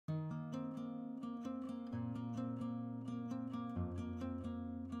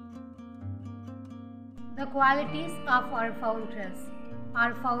The qualities of our foundress.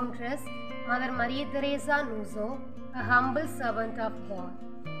 Our foundress, Mother Maria Teresa Nuzzo, a humble servant of God.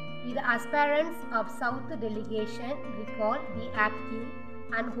 We, the aspirants of South Delegation, recall the active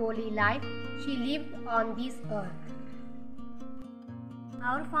and holy life she lived on this earth.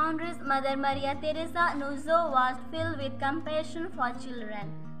 Our foundress, Mother Maria Teresa Nuzzo, was filled with compassion for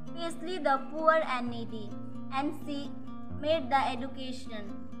children, especially the poor and needy, and she made the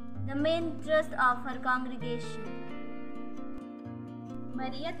education the main thrust of her congregation.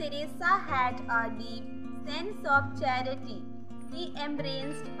 Maria Teresa had a deep sense of charity. She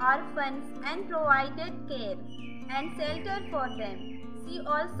embraced orphans and provided care and shelter for them. She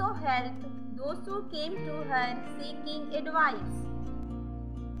also helped those who came to her seeking advice.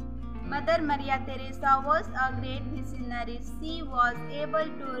 Mother Maria Teresa was a great visionary. She was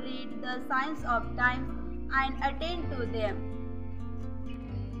able to read the signs of times and attend to them.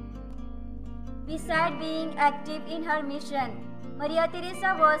 Besides being active in her mission, Maria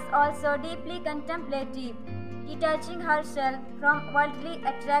Teresa was also deeply contemplative, detaching herself from worldly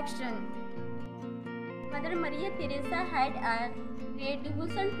attraction. Mother Maria Teresa had a great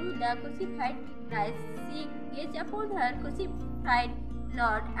devotion to the crucified Christ. She gazed upon her crucified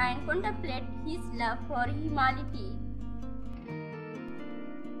Lord and contemplated his love for humanity.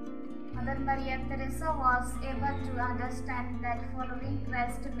 Mother Maria Teresa was able to understand that following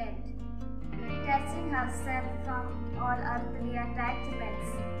Christ meant detaching herself from all earthly attachments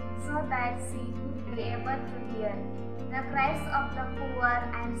so that she could be able to hear the cries of the poor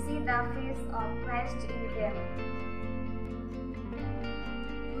and see the face of Christ in them.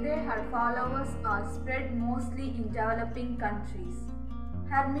 Today her followers are spread mostly in developing countries.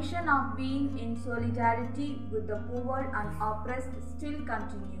 Her mission of being in solidarity with the poor and oppressed still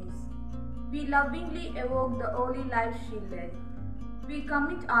continues. We lovingly evoke the holy life she led. We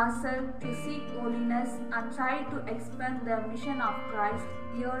commit ourselves to seek holiness and try to expand the mission of Christ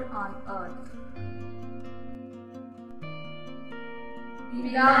here on earth.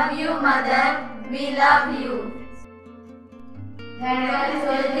 We love you, Mother. We love you. Heaven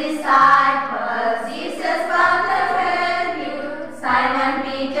will be sad, Jesus Father help you. Simon,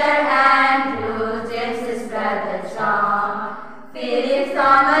 Peter, Andrew, James' brother John, Philip,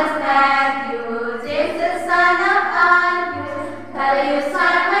 Thomas.